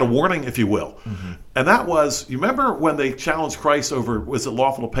already had a warning, if you will. Mm-hmm. And that was, you remember when they challenged Christ over, was it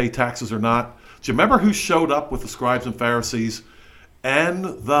lawful to pay taxes or not? Do you remember who showed up with the scribes and Pharisees? And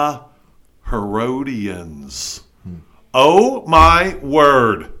the Herodians. Oh my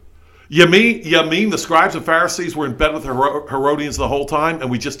word. You mean the scribes and Pharisees were in bed with Herodians the whole time and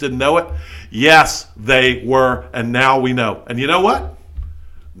we just didn't know it? Yes, they were, and now we know. And you know what?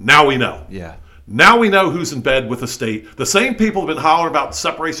 Now we know. Yeah. Now we know who's in bed with the state. The same people have been hollering about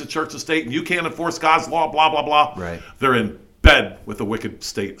separation of church and state and you can't enforce God's law, blah, blah, blah. Right. They're in bed with the wicked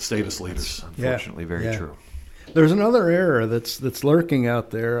statist leaders. That's unfortunately very true. There's another error that's lurking out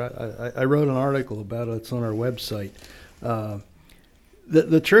there. I wrote an article about it. It's on our website.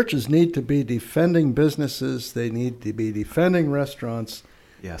 The churches need to be defending businesses. They need to be defending restaurants.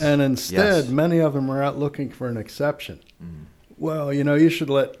 Yes. And instead, many of them are out looking for an exception. Mm. Well, you should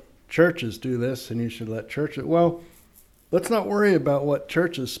let churches do this and you should let churches. Well, let's not worry about what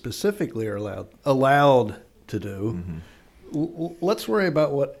churches specifically are allowed to do. Mm-hmm. Let's worry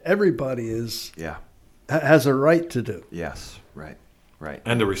about what everybody has a right to do. Yes, right.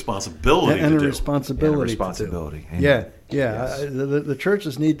 And the responsibility and to the do. responsibility. Yeah. Yes. The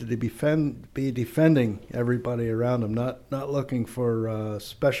churches need to be defending everybody around them, not looking for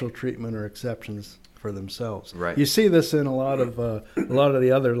special treatment or exceptions for themselves. Right. You see this in a lot of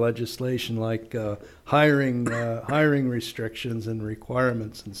the other legislation, like hiring restrictions and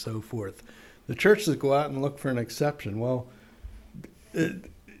requirements and so forth. The churches go out and look for an exception. Well,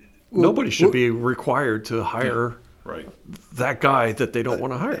 nobody should be required to hire that guy that they don't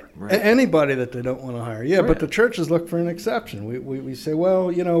want to hire. Right. Anybody that they don't want to hire. Yeah, right. But the churches look for an exception. We say, well,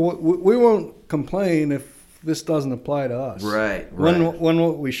 we won't complain if this doesn't apply to us. Right. When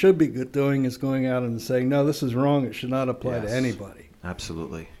what we should be doing is going out and saying, no, this is wrong. It should not apply to anybody.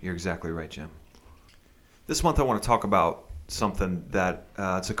 Absolutely. You're exactly right, Jim. This month I want to talk about something that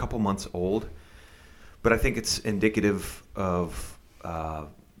it's a couple months old, but I think it's indicative of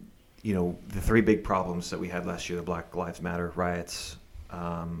the three big problems that we had last year: the Black Lives Matter riots,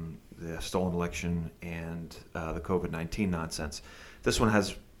 the stolen election, and the COVID-19 nonsense. This one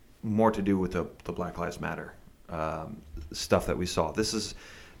has more to do with the Black Lives Matter stuff that we saw. This is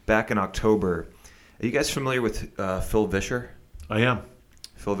back in October. Are you guys familiar with Phil Vischer? I am.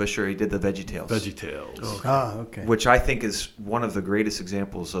 Phil Vischer, he did the VeggieTales. VeggieTales. Okay. Which I think is one of the greatest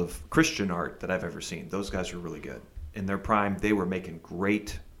examples of Christian art that I've ever seen. Those guys are really good. In their prime, they were making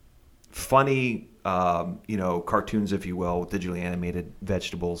great, funny, cartoons, if you will, digitally animated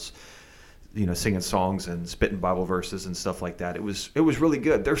vegetables, singing songs and spitting Bible verses and stuff like that. It was really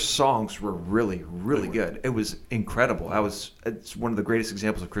good. Their songs were really, really good. It was incredible. It's one of the greatest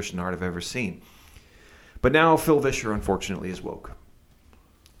examples of Christian art I've ever seen. But now Phil Vischer, unfortunately, is woke.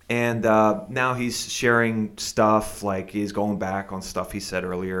 And now he's sharing stuff, like he's going back on stuff he said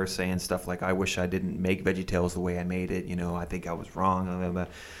earlier, saying stuff like, I wish I didn't make VeggieTales the way I made it. I think I was wrong.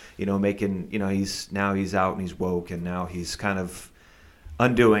 He's out and he's woke, and now he's kind of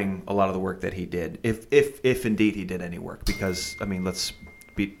undoing a lot of the work that he did, if indeed he did any work. Because,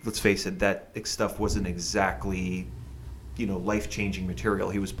 let's face it, that stuff wasn't exactly, life-changing material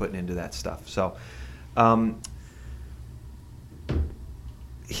he was putting into that stuff. So,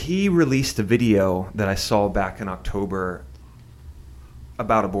 he released a video that I saw back in October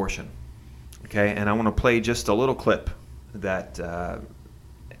about abortion. Okay, and I want to play just a little clip that,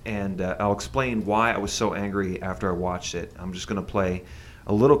 and I'll explain why I was so angry after I watched it. I'm just going to play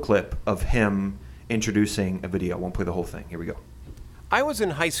a little clip of him introducing a video. I won't play the whole thing. Here we go. I was in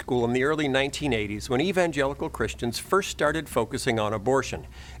high school in the early 1980s when evangelical Christians first started focusing on abortion.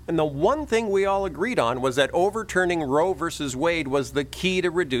 And the one thing we all agreed on was that overturning Roe versus Wade was the key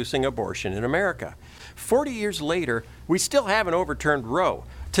to reducing abortion in America. 40 years later, we still haven't overturned Roe.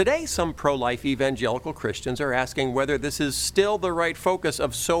 Today, some pro-life evangelical Christians are asking whether this is still the right focus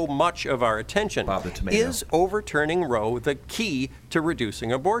of so much of our attention. Bob the Tomato. Is overturning Roe the key to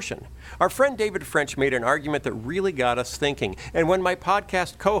reducing abortion? Our friend David French made an argument that really got us thinking. And when my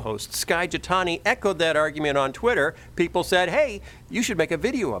podcast co-host, Skye Jitani, echoed that argument on Twitter, people said, hey, you should make a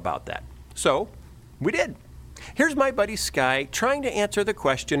video about that. So, we did. Here's my buddy Skye trying to answer the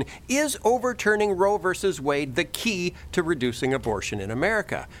question, is overturning Roe versus Wade the key to reducing abortion in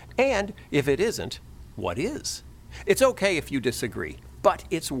America? And if it isn't, what is? It's okay if you disagree, but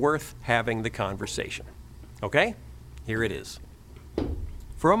it's worth having the conversation. Okay, here it is.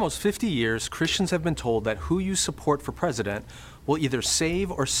 For almost 50 years, Christians have been told that who you support for president will either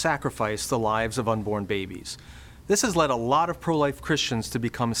save or sacrifice the lives of unborn babies. This has led a lot of pro-life Christians to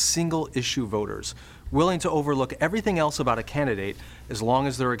become single-issue voters, willing to overlook everything else about a candidate as long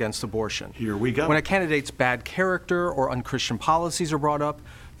as they're against abortion. Here we go. When a candidate's bad character or unchristian policies are brought up,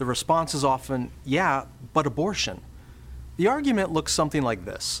 the response is often, yeah, but abortion. The argument looks something like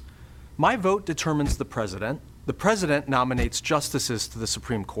this. My vote determines the president nominates justices to the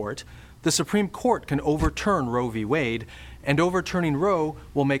Supreme Court can overturn Roe v. Wade, and overturning Roe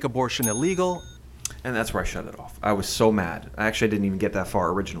will make abortion illegal. And that's where I shut it off. I was so mad. I actually didn't even get that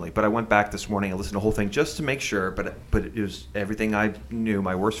far originally, but I went back this morning and listened to the whole thing just to make sure, but it was everything I knew,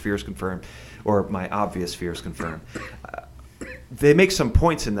 my worst fears confirmed, or my obvious fears confirmed. They make some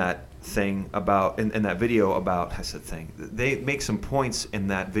points in that thing about, in that video about, I said thing, they make some points in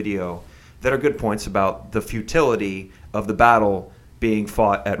that video that are good points about the futility of the battle being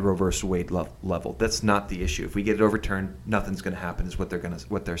fought at Roe versus Wade level. That's not the issue. If we get it overturned, nothing's going to happen, is what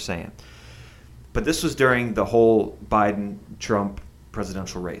they're saying. But this was during the whole Biden-Trump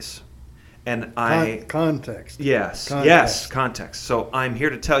presidential race. And Context. Yes, Context. yes, context. So I'm here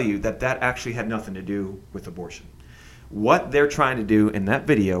to tell you that actually had nothing to do with abortion. What they're trying to do in that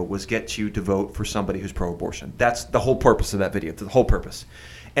video was get you to vote for somebody who's pro-abortion. That's the whole purpose of that video, the whole purpose.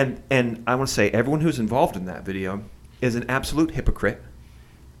 And I want to say everyone who's involved in that video is an absolute hypocrite.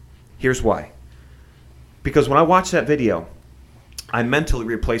 Here's why. Because when I watched that video, I mentally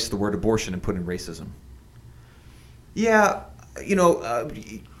replaced the word abortion and put in racism. Yeah,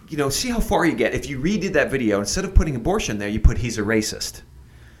 see how far you get. If you redid that video, instead of putting abortion there, you put he's a racist.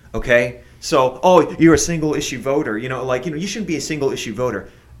 Okay? So, you're a single issue voter. You shouldn't be a single issue voter.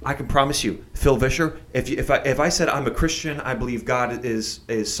 I can promise you, Phil Vischer, if I said I'm a Christian, I believe God is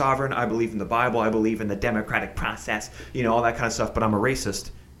sovereign, I believe in the Bible, I believe in the democratic process, all that kind of stuff, but I'm a racist,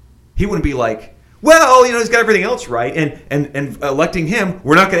 he wouldn't be like, well, he's got everything else right, and electing him,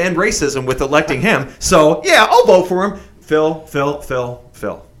 we're not going to end racism with electing him, so yeah, I'll vote for him. Phil.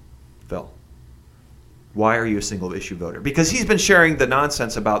 Why are you a single issue voter? Because he's been sharing the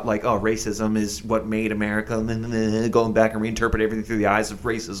nonsense about racism is what made America, going back and reinterpret everything through the eyes of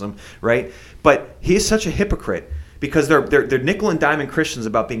racism, right? But he's such a hypocrite because they're nickel and diamond Christians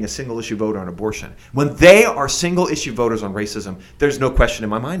about being a single issue voter on abortion. When they are single issue voters on racism, there's no question in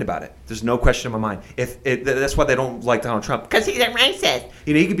my mind about it. There's no question in my mind. That's why they don't like Donald Trump, because he's a racist.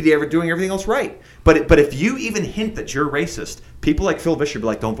 He could be doing everything else right. But if you even hint that you're racist, people like Phil Vischer be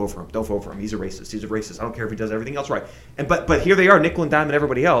like, don't vote for him. Don't vote for him. He's a racist. He's a racist. I don't care if he does everything else right. But here they are, nickel and diamond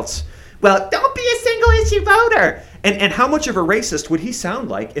everybody else. Well, don't be a single issue voter. And how much of a racist would he sound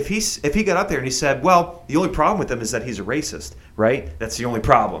like if he got up there and he said, well, the only problem with him is that he's a racist, right? That's the only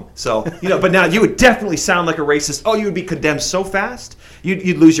problem. So, but now you would definitely sound like a racist. Oh, you would be condemned so fast.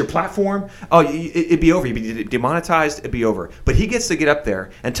 You'd lose your platform. Oh, it'd be over. You'd be demonetized. It'd be over. But he gets to get up there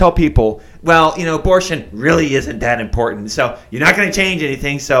and tell people, well, abortion really isn't that important. So you're not going to change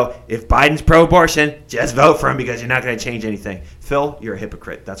anything. So if Biden's pro-abortion, just vote for him because you're not going to change anything. Phil, you're a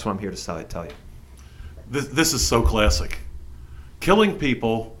hypocrite. That's what I'm here to tell you. This is so classic. Killing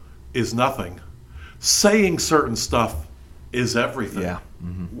people is nothing. Saying certain stuff is everything. Yeah.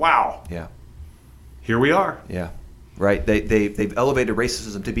 Mm-hmm. Wow. Yeah. Here we are. Yeah. Right. They've elevated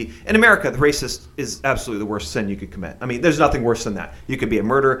racism to be, in America, the racist is absolutely the worst sin you could commit. I mean, there's nothing worse than that. You could be a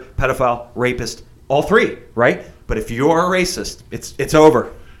murderer, pedophile, rapist, all three, right? But if you are a racist, it's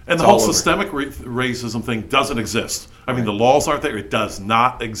over. And the whole systemic racism thing doesn't exist. I mean, the laws aren't there. It does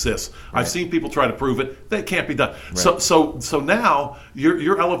not exist. Right. I've seen people try to prove it. That can't be done. Right. So now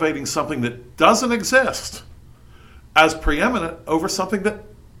you're elevating something that doesn't exist as preeminent over something that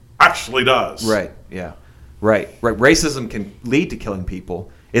actually does. Right. Yeah. Right. Racism can lead to killing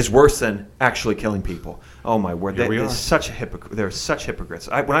people. Is worse than actually killing people. Oh my word! They're such hypocrites.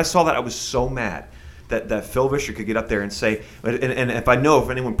 When I saw that, I was so mad that Phil Vischer could get up there and say, and if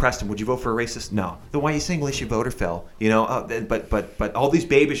anyone pressed him, would you vote for a racist? No. Then why are you single issue voter, Phil? But all these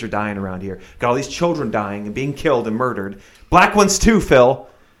babies are dying around here. Got all these children dying and being killed and murdered. Black ones too, Phil.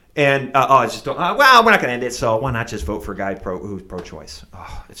 And I just don't. Well, we're not going to end it, so why not just vote for a guy who's pro-choice?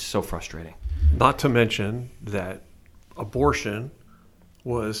 Oh, it's so frustrating. Not to mention that abortion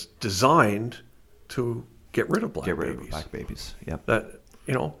was designed to get rid of black babies. Yep.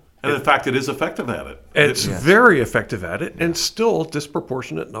 And in fact, it is effective at it. It's very effective at it, and still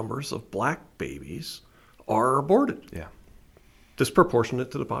disproportionate numbers of black babies are aborted. Yeah.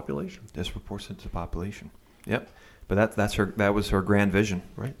 Disproportionate to the population. Disproportionate to the population. Yep. But that was her grand vision,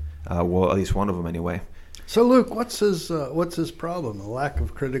 right? Well, at least one of them anyway. So, Luke, what's his problem? A lack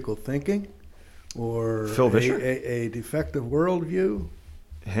of critical thinking? or Phil Vischer? a defective worldview,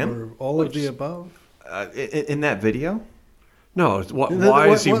 Him? or all of the above? In that video? No, why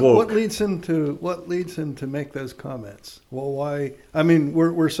is he woke? What leads him to make those comments? Well, why? I mean,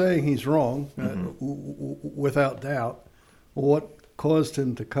 we're saying he's wrong, without doubt. What caused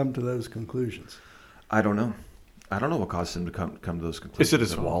him to come to those conclusions? I don't know. I don't know what caused him to come to those conclusions. Is it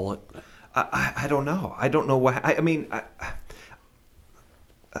his at all. wallet? I don't know. I don't know why. I mean,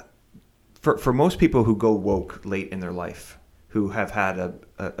 for most people who go woke late in their life, who have had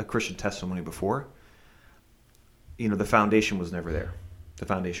a Christian testimony before, the foundation was never there. The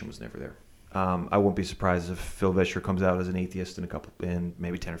foundation was never there. I won't be surprised if Phil Vischer comes out as an atheist in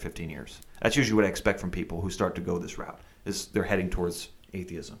maybe 10 or 15 years. That's usually what I expect from people who start to go this route, is they're heading towards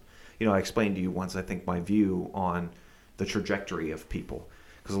atheism. I explained to you once, I think, my view on the trajectory of people.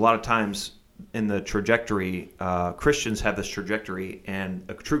 Because a lot of times in the trajectory, Christians have this trajectory, and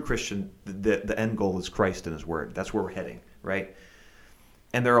a true Christian, the end goal is Christ and His Word. That's where we're heading, right?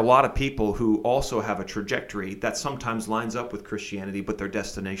 And there are a lot of people who also have a trajectory that sometimes lines up with Christianity, but their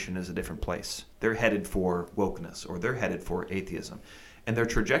destination is a different place. They're headed for wokeness, or they're headed for atheism. And their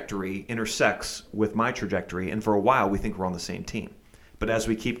trajectory intersects with my trajectory, and for a while we think we're on the same team. But as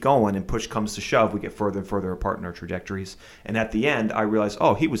we keep going and push comes to shove, we get further and further apart in our trajectories. And at the end, I realized,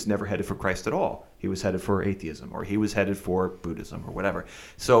 he was never headed for Christ at all. He was headed for atheism, or he was headed for Buddhism, or whatever.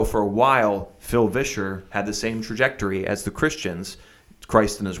 So for a while, Phil Vischer had the same trajectory as the Christians,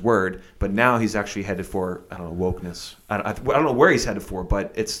 Christ and His Word, but now he's actually headed for, wokeness. I don't know where he's headed for,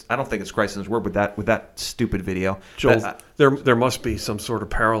 but I don't think it's Christ and His Word with that stupid video. Joel, there must be some sort of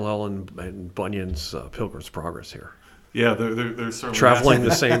parallel in Bunyan's Pilgrim's Progress here. Yeah, there's certainly traveling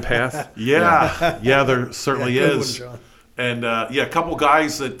the same path. Yeah, there certainly is. Good one, John. And a couple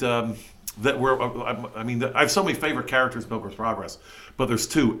guys that were. I mean, I have so many favorite characters in Pilgrim's Progress, but there's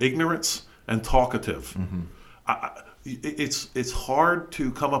two: ignorance and talkative. It's hard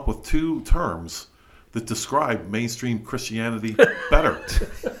to come up with two terms that describe mainstream Christianity better.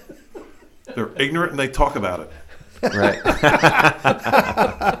 They're ignorant and they talk about it. Right.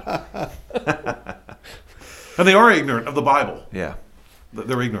 And they are ignorant of the Bible. Yeah.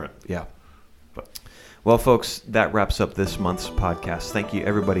 They're ignorant. Yeah. Well, folks, that wraps up this month's podcast. Thank you,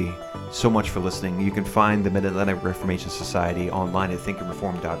 everybody, so much for listening. You can find the Mid-Atlantic Reformation Society online at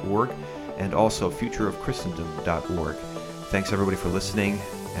thinkandreform.org and also futureofchristendom.org. Thanks, everybody, for listening.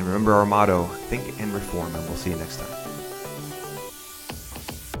 And remember our motto, think and reform, and we'll see you next time.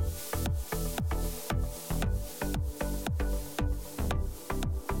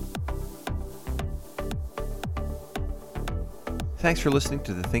 Thanks for listening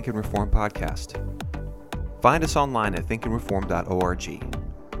to the Think and Reform podcast. Find us online at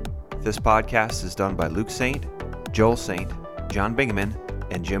thinkandreform.org. This podcast is done by Luke Saint, Joel Saint, John Bingaman,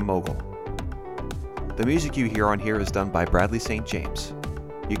 and Jim Mogul. The music you hear on here is done by Bradley St. James.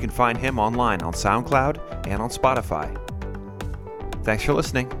 You can find him online on SoundCloud and on Spotify. Thanks for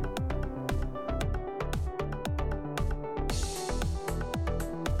listening.